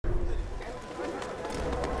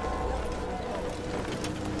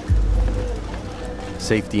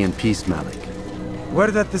safety and peace, Malik.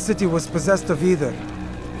 Word that the city was possessed of either.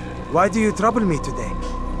 Why do you trouble me today?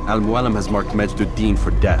 Al-Mualim has marked Majd ad-Dín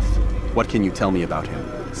for death. What can you tell me about him?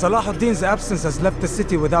 Salah ad-Din's absence has left the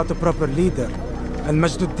city without a proper leader, and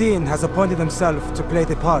Majd ad-Din has appointed himself to play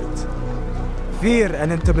the part. Fear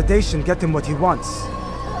and intimidation get him what he wants.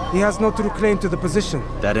 He has no true claim to the position.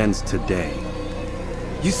 That ends today.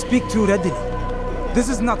 You speak too readily. This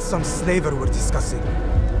is not some slaver we're discussing.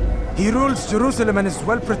 He rules Jerusalem and is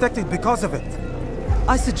well protected because of it.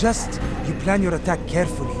 I suggest you plan your attack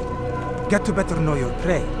carefully. Get to better know your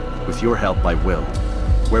prey. With your help, I will.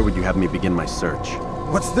 Where would you have me begin my search?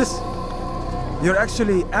 What's this? You're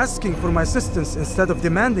actually asking for my assistance instead of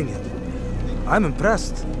demanding it. I'm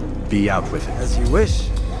impressed. Be out with it. As you wish.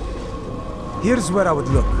 Here's where I would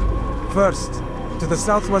look. First, to the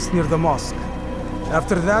southwest near the mosque.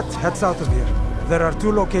 After that, head south of here. There are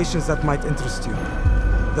 2 locations that might interest you.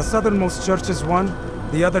 The southernmost church is one,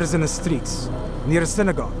 the other is in the streets, near a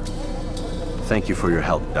synagogue. Thank you for your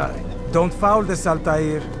help, Dai. Don't foul this,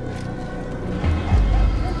 Altair.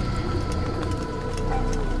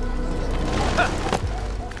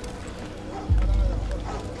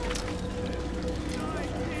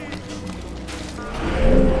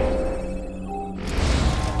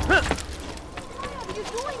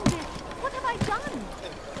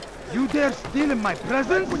 You dare steal in my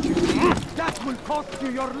presence? That will cost you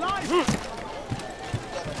your life!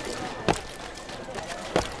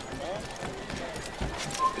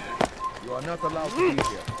 You are not allowed to be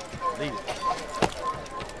here. Leave.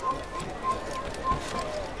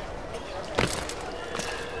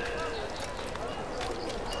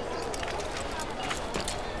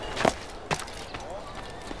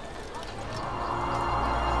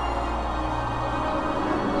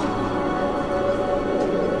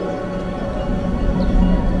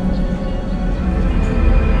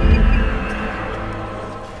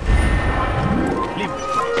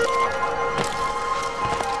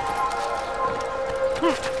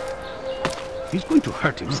 He's going to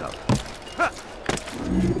hurt himself.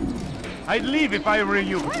 I'd leave if I were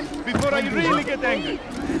you, before I really get angry.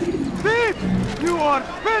 Thief! You are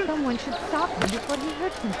filth! Someone should stop him before he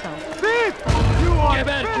hurts himself. Thief! You are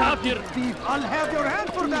filth! Thief! I'll have your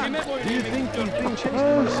hand for that! Do you think he's being chased?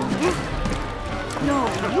 No,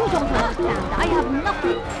 you don't understand. I have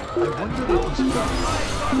nothing.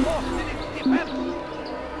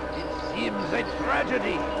 Seems a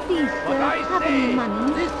tragedy. Please, But sir, I have say, any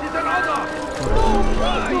money? this is an honor.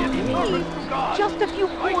 Try and servant to God. Just a few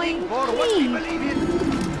Fighting coins, for what we please. believe in.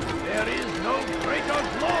 There is no greater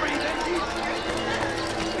glory than this.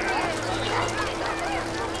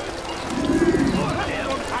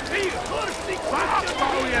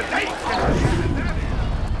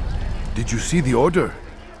 Did you see the order?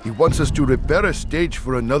 He wants us to repair a stage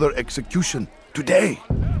for another execution. Today.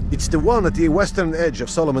 It's the one at the western edge of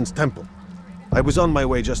Solomon's temple. I was on my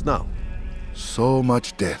way just now. So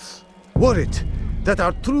much death. Worried that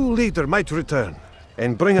our true leader might return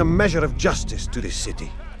and bring a measure of justice to this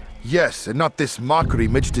city. Yes, and not this mockery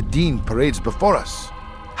Majd ad-Dín parades before us.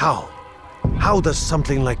 How? How does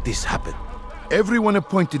something like this happen? Everyone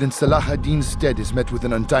appointed in Salah ad-Din's stead is met with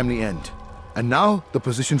an untimely end. And now the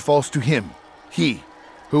position falls to him. He,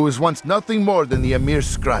 who was once nothing more than the Emir's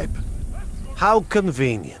scribe. How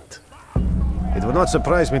convenient. It would not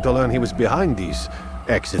surprise me to learn he was behind these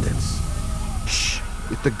accidents. Shh!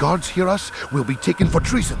 If the guards hear us, we'll be taken for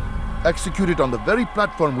treason. Executed on the very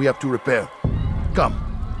platform we have to repair. Come,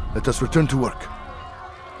 let us return to work.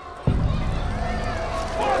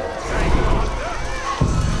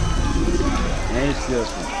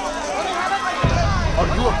 Are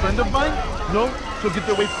you a friend of mine? No? So get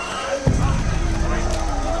away.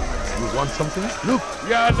 You want something? Look!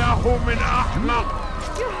 Ya Nahu min Ahmaq!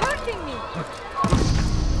 You're hurting me.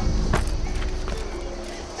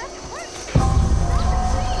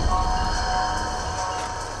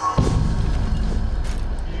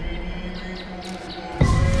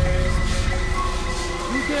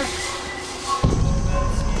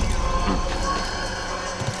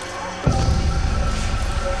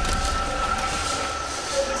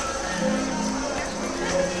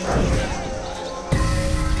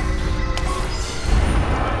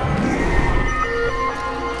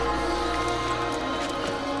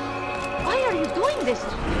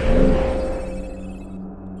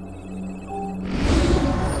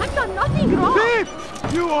 I've done nothing wrong. Thief!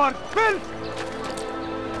 You are filth!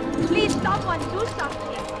 Please, someone do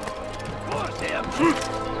something. Curse him!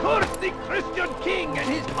 Curse the Christian king and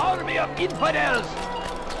his army of infidels!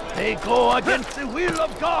 They go against the will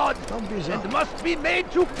of God and must be made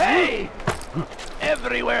to pay!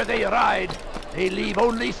 Everywhere they ride, they leave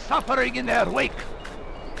only suffering in their wake.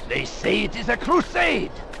 They say it is a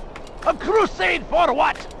crusade. A crusade for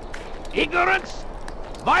what? Ignorance?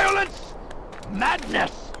 Violence?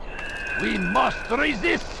 Madness? We must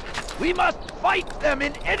resist. We must fight them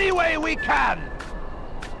in any way we can.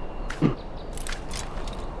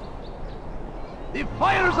 The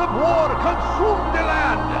fires of war consume the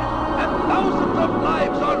land, and thousands of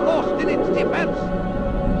lives are lost in its defense.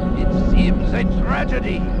 It seems a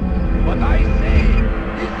tragedy, but I say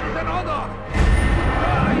this is an honor.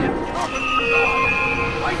 I am sharpened to God,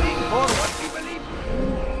 fighting for what we believe.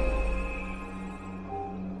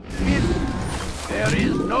 There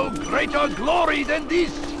is no greater glory than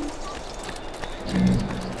this.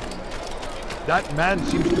 That man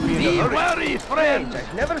seems to be in a Be hurry. wary, friends.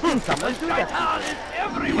 I've never seen someone do that. Shaitan is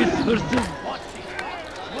everywhere. Watching,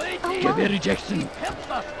 waiting. Give a rejection. He helps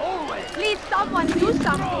us always. Please, someone do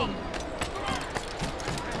something.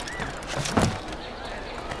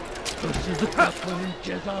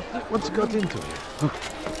 What's got into you?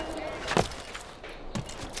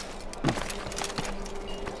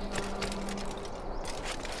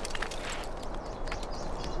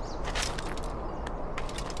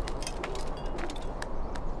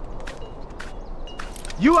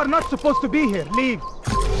 You are not supposed to be here. Leave.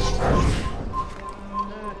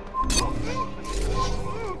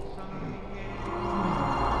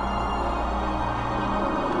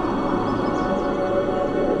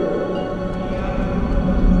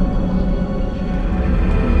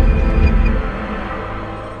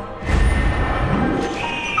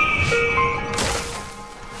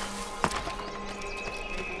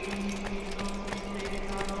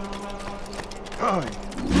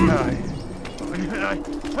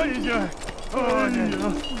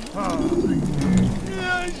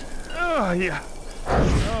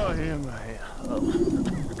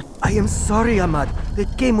 I am sorry, Ahmad. They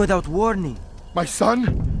came without warning. My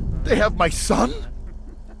son? They have my son?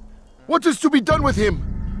 What is to be done with him?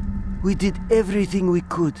 We did everything we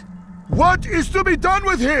could. What is to be done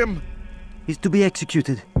with him? He's to be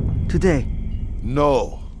executed. Today.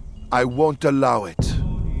 No, I won't allow it.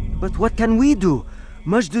 But what can we do?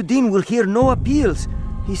 Majd ad-Dín will hear no appeals.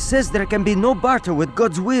 He says there can be no barter with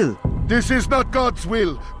God's will. This is not God's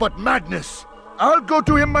will, but madness. I'll go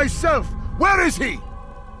to him myself. Where is he?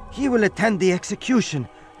 He will attend the execution.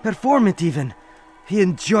 Perform it even. He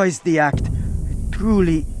enjoys the act. A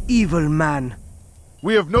truly evil man.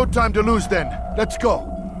 We have no time to lose then. Let's go.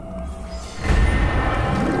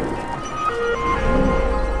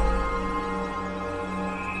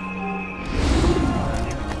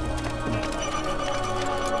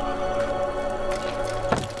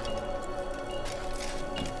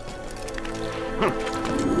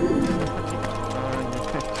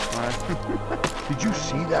 Did you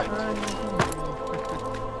see that?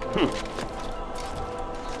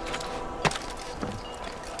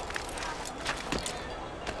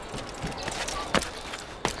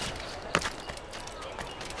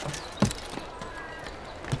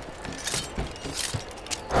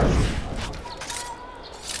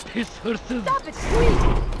 Stop it,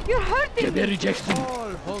 please. You're hurting me.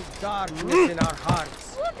 All hold darkness in our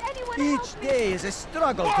hearts. Won't anyone Each help me? day is a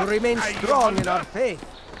struggle to remain strong in our faith.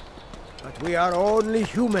 But we are only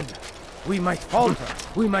human. We might falter.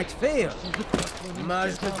 We might fail.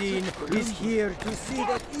 Majd ad-Dín is here to see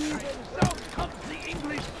that even... So comes the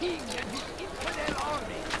English king and his infidel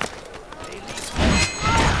army. They lead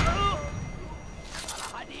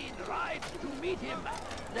Ad-Dín rides to meet him,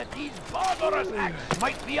 that these barbarous acts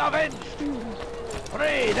might be avenged.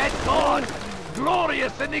 Pray that God,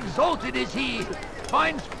 glorious and exalted is he,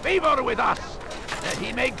 finds favor with us, that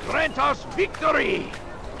he may grant us victory.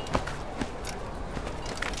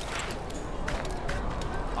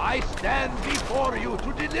 I stand before you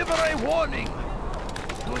to deliver a warning.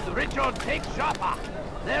 Should Richard take Joppa,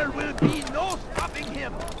 there will be no stopping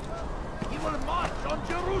him. He will march on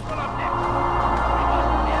Jerusalem next. We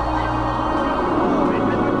must end this before it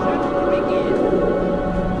has a chance to begin.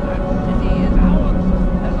 That city is ours,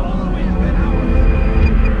 has always been ours.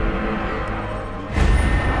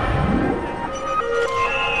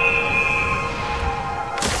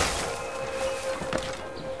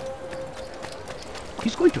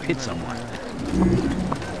 He's going to hit someone.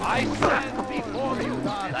 I stand before you,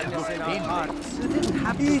 that you in hearts.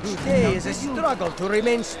 Each day is a struggle to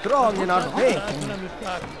remain strong in our faith.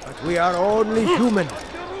 But we are only human.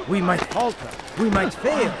 We might falter. We might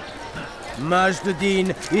fail. Majd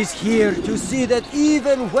ad-Dín is here to see that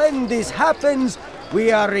even when this happens,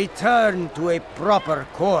 we are returned to a proper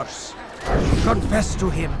course. Confess to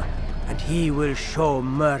him, and he will show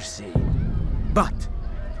mercy. But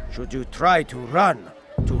should you try to run,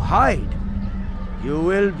 to hide, You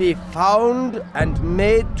will be found and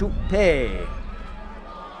made to pay.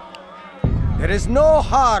 There is no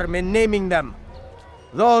harm in naming them.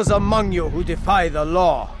 Those among you who defy the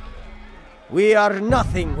law. We are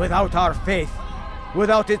nothing without our faith,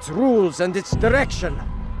 without its rules and its direction.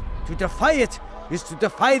 To defy it is to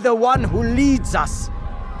defy the one who leads us.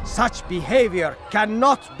 Such behavior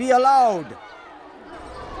cannot be allowed.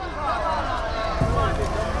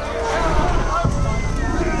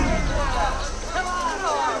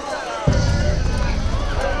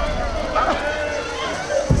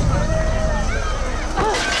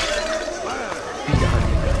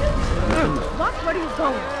 Where are you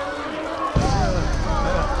going?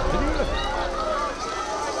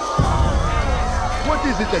 What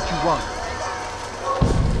is it that you want?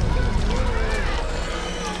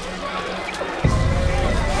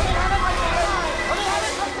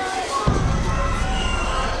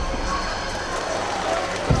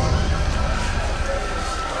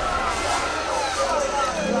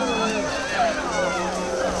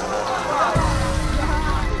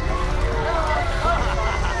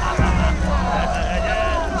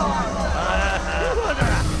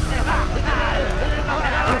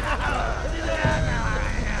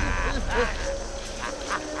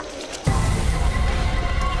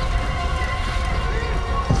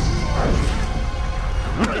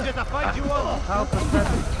 How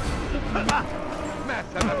pathetic. ما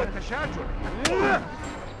سبب التشاجر؟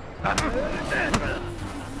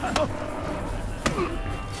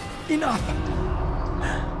 Enough!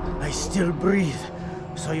 I still breathe,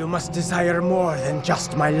 so you must desire more than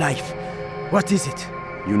just my life. What is it?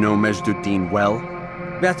 You know Majd ad-Dín well?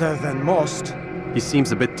 Better than most. He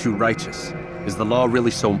seems a bit too righteous. Is the law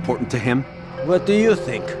really so important to him? What do you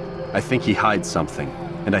think? I think he hides something,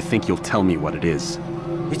 and I think you'll tell me what it is.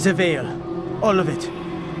 It's a veil. All of it.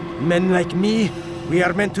 Men like me, we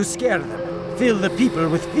are meant to scare them, fill the people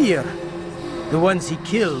with fear. The ones he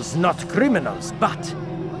kills, not criminals, but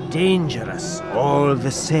dangerous all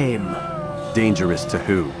the same. Dangerous to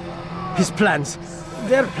who? His plans.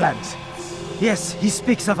 Their plans. Yes, he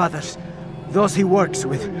speaks of others. Those he works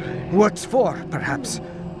with. Works for, perhaps.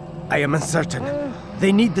 I am uncertain.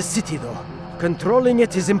 They need the city, though. Controlling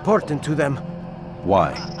it is important to them.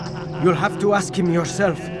 Why? You'll have to ask him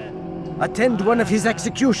yourself. Attend one of his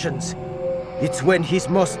executions. It's when he's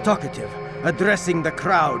most talkative, addressing the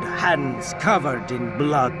crowd, hands covered in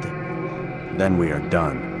blood. Then we are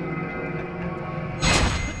done.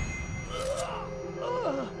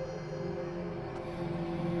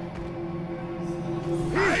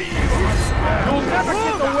 You'll never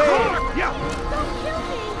get away! Yeah! Don't kill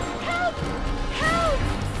me! Help! Help!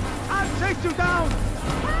 I'll chase you down!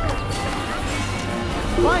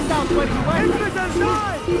 Find out where he went. Infidel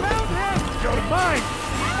die! Found him! You're mine!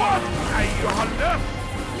 What? Are you left?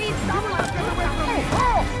 Please, someone Get away from me!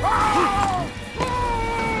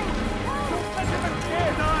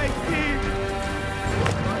 Die, thief!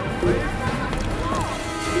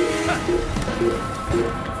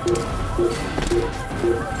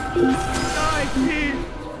 Die, thief!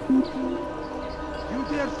 You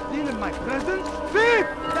dare steal in my presence? Thief!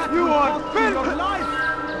 You are filth! Your life!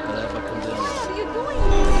 What are you doing?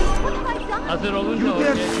 What have I done? You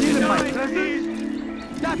dare steal in my presence?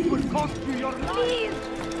 That will cost you your life! Please,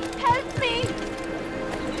 help me!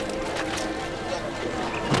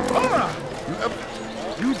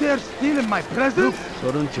 You dare steal in my presence?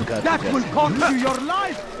 That will cost you your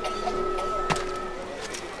life!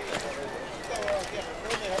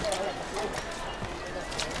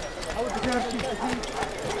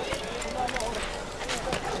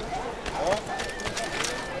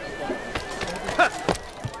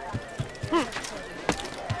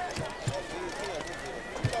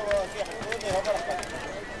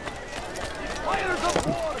 Fires of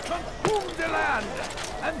war consume the land,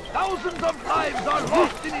 and thousands of lives are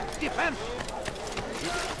lost in its defense.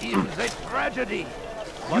 It seems a tragedy.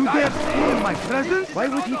 You dare steal in my presence? Why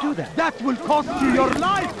would he do that? That will cost you your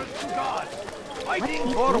life! God,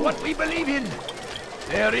 fighting for what we believe in.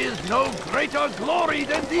 There is no greater glory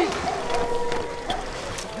than this.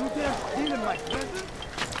 You dare steal in my presence?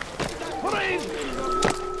 Praise!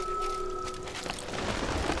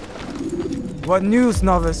 What news,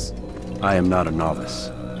 novice? I am not a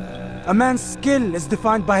novice. A man's skill is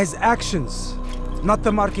defined by his actions, not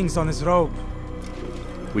the markings on his robe.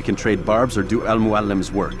 We can trade barbs or do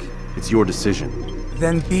Al-Muallim's work. It's your decision.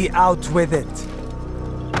 Then be out with it.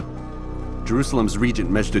 Jerusalem's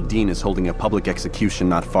regent Majd ad-Dín is holding a public execution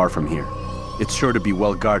not far from here. It's sure to be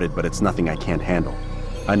well guarded, but it's nothing I can't handle.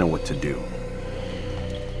 I know what to do.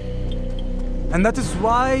 And that is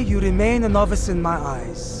why you remain a novice in my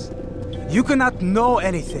eyes. You cannot know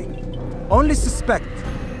anything. Only suspect.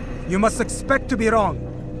 You must expect to be wrong,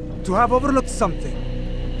 to have overlooked something.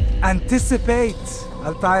 Anticipate,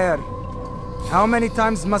 Altair. How many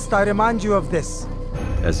times must I remind you of this?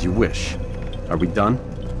 As you wish. Are we done?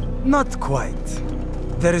 Not quite.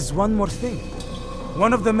 There is one more thing.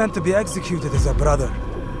 One of the men to be executed is a brother.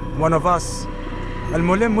 One of us.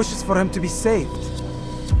 Al-Mulim wishes for him to be saved.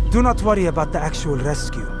 Do not worry about the actual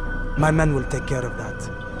rescue. My men will take care of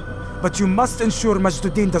that. But you must ensure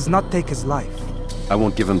Majd does not take his life. I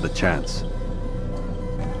won't give him the chance.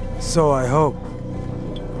 So I hope.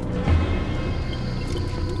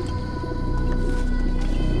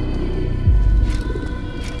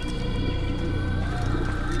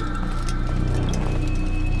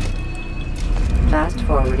 Fast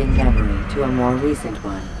forwarding memory to a more recent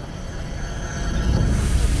one.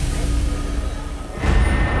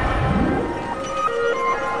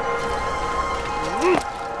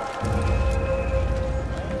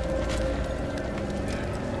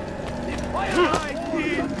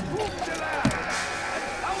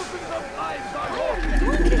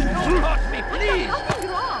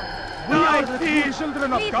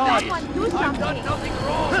 Children of God! I've done nothing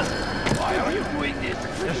wrong! Why are you doing this?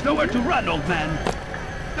 There's nowhere to run, old man!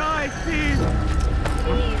 Die, please!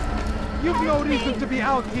 You've no reason to be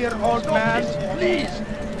out here, old man! Please!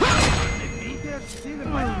 They're still in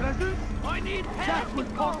my presence? I need help! That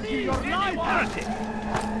will cost you your life! Heretic!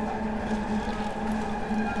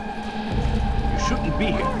 You shouldn't be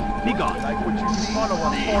here. Be gone. Like what you follow a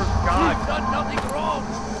false god. I've done nothing wrong!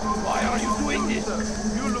 Why are you doing this?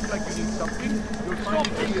 You look like you need something. You'll find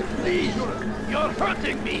it here. Please! You're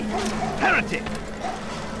hurting me! Heretic!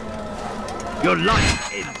 Your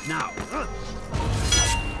life ends now.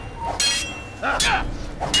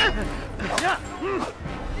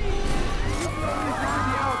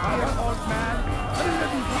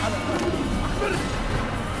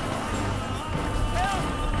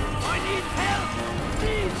 I need help!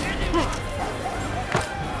 Please, anyone!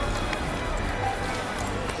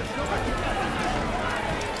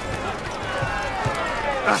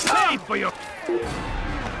 Save for your...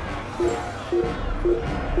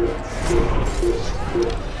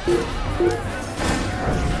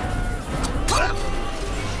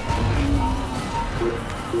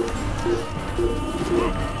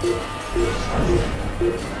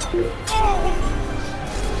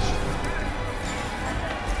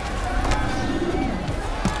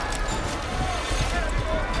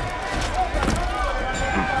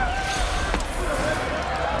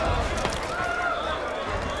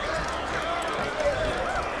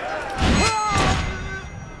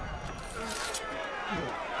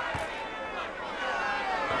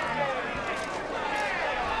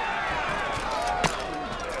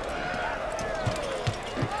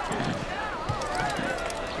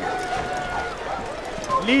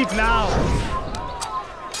 Leave now!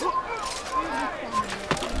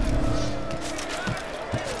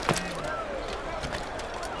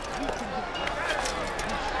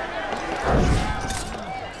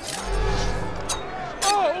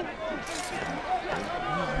 Oh!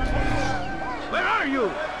 Where are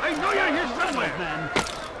you? I know you're here somewhere, man.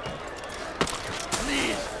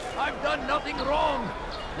 Please, I've done nothing wrong.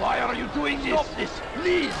 Why are you doing this? Stop this,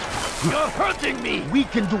 please! You're hurting me! We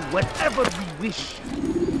can do whatever we wish.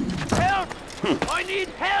 Help! I need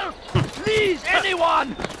help! Please,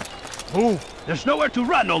 anyone! Move! There's nowhere to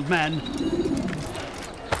run, old man.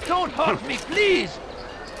 Don't hurt me, please!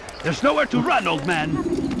 There's nowhere to run, old man.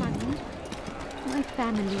 My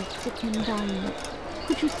family's sick and dying.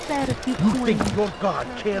 Could you spare a few coins? You think your God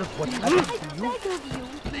cares what happens to you? I beg of you.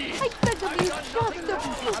 Please. I beg of you, just a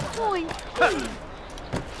few coins, please.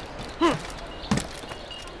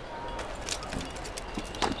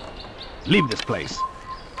 Leave this place.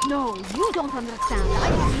 No, you don't understand. I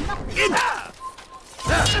have nothing. Please, oh,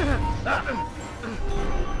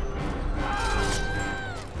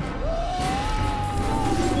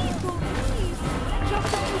 please.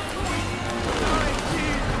 Just a few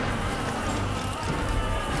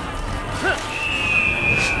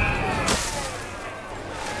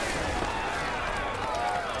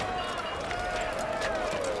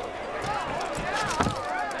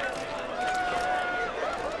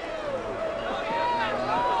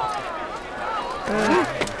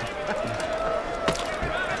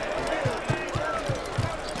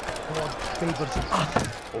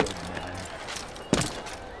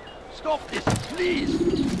Stop this,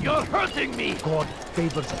 please! You're hurting me! God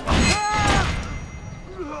favors us.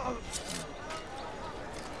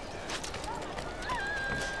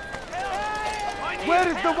 Where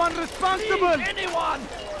is the one responsible? Please, anyone!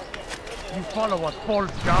 You follow a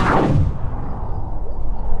false god.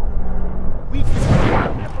 We can do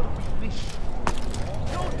whatever we wish.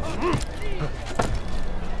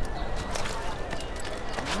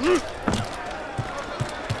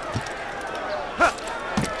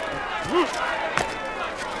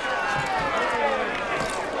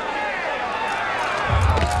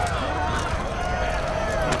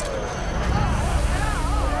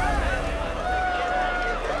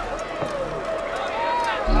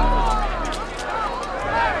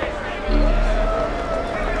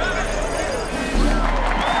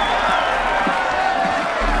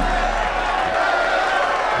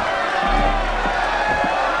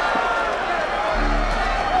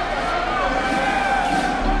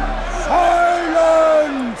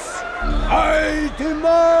 I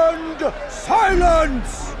demand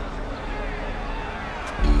silence!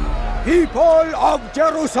 People of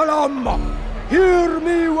Jerusalem, hear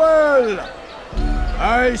me well!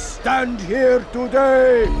 I stand here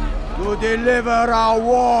today to deliver a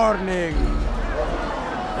warning.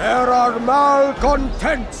 There are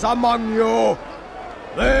malcontents among you.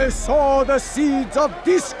 They sow the seeds of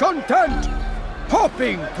discontent,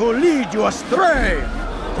 hoping to lead you astray.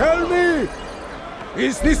 Tell me,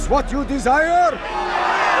 is this what you desire?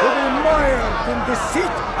 To be mired in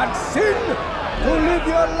deceit and sin? To live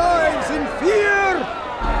your lives in fear?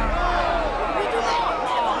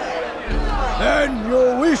 Then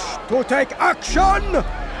you wish to take action?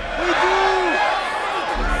 We do!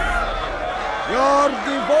 Your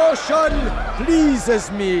devotion pleases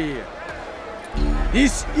me.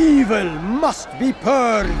 This evil must be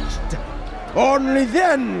purged. Only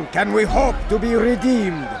then can we hope to be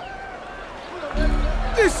redeemed.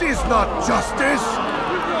 This is not justice!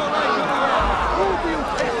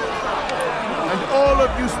 And all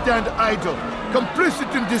of you stand idle,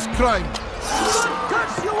 complicit in this crime.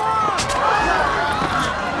 Curse you are!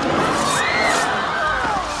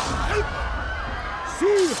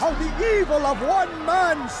 See how the evil of one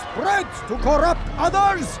man spreads to corrupt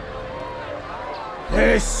others?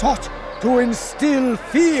 They sought to instill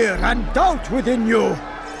fear and doubt within you,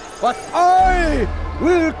 but I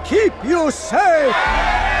will keep you safe!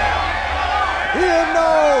 Here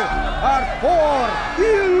now are four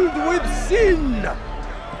filled with sin!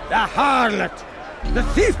 The harlot, the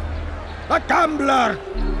thief, the gambler,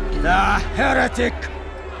 the heretic!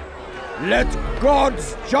 Let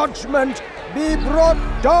God's judgment be brought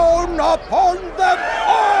down upon them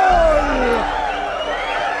all!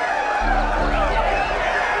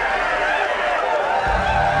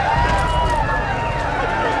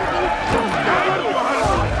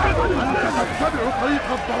 طريق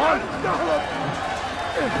الضلال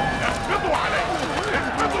اقبضوا عليه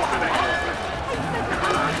اقبضوا عليه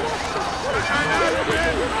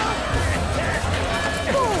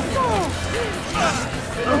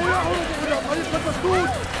هو يعرض الى طريق المسدود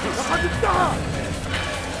لقد انتهى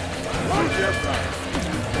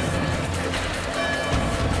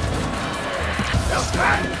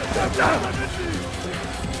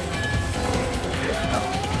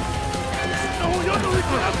انه يدرك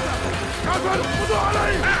نفسه كفر خذوا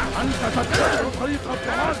عليه انت تتبع طريق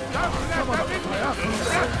الضلال كما بقيت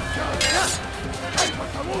كيف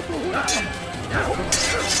تموت هنا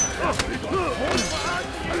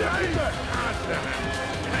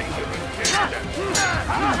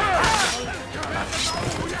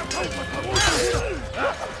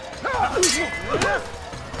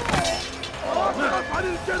عن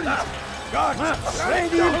الجري Slay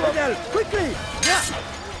the infidel! Quickly!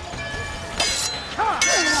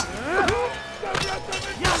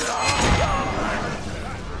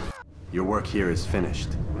 Your work here is finished.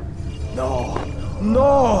 No,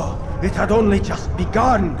 no! It had only just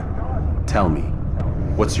begun! Tell me,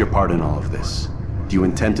 what's your part in all of this? Do you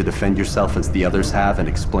intend to defend yourself as the others have and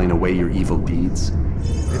explain away your evil deeds?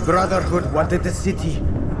 The Brotherhood wanted the city.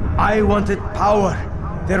 I wanted power.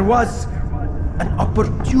 There was an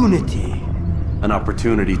opportunity. An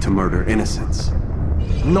opportunity to murder innocents.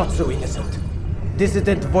 Not so innocent.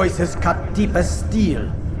 Dissident voices cut deep as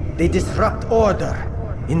steel. They disrupt order.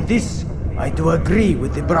 In this, I do agree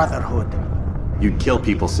with the Brotherhood. You'd kill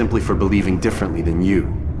people simply for believing differently than you.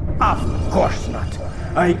 Of course not.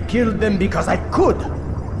 I killed them because I could.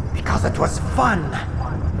 Because it was fun.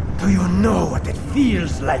 Do you know what it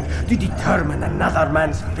feels like to determine another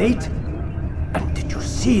man's fate? And did you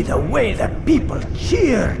see the way the people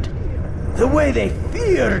cheered? The way they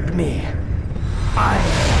feared me? I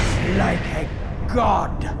was like a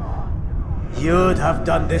god. You'd have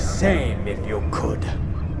done the same if you could.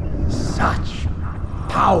 Such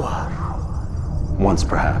power. Once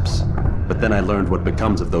perhaps. But then I learned what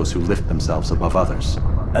becomes of those who lift themselves above others.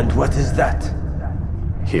 And what is that?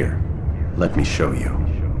 Here, let me show you.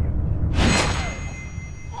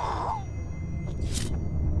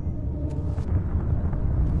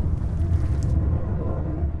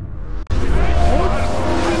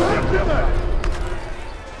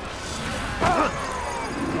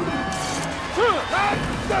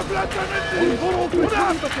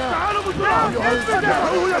 تعالوا بسرعة!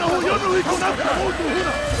 إنه ينهك نفسه! موتوا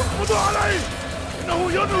هنا! اقبضوا عليه!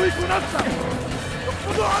 إنه ينهك نفسه!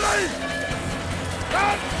 اقبضوا عليه!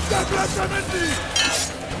 لا تفلت مني!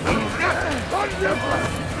 لن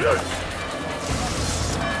يفلت!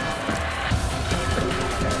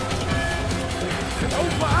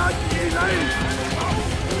 سوف آتي إليه!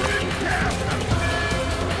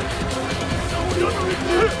 إنه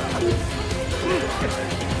ينهك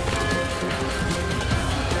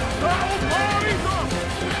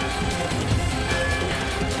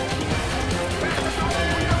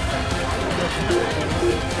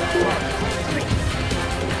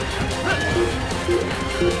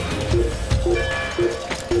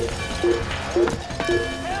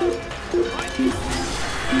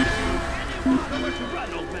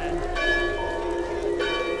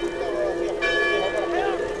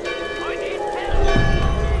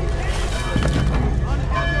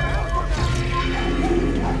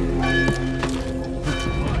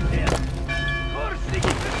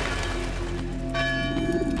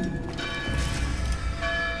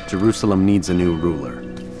Jerusalem needs a new ruler.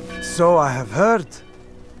 So I have heard.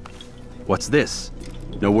 What's this?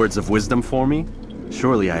 No words of wisdom for me?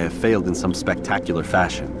 Surely I have failed in some spectacular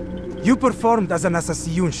fashion. You performed as an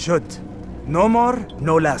Assassiyun should. No more,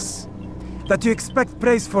 no less. That you expect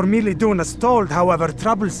praise for merely doing as told, however,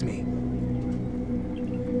 troubles me.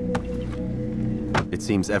 It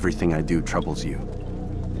seems everything I do troubles you.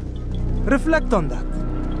 Reflect on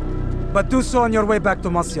that. But do so on your way back to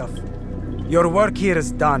Masyaf. Your work here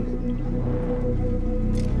is done.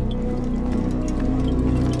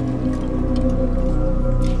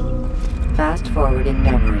 Fast-forwarding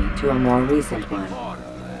memory to a more recent one.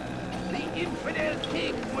 The infidel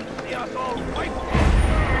king would see us all wiped out.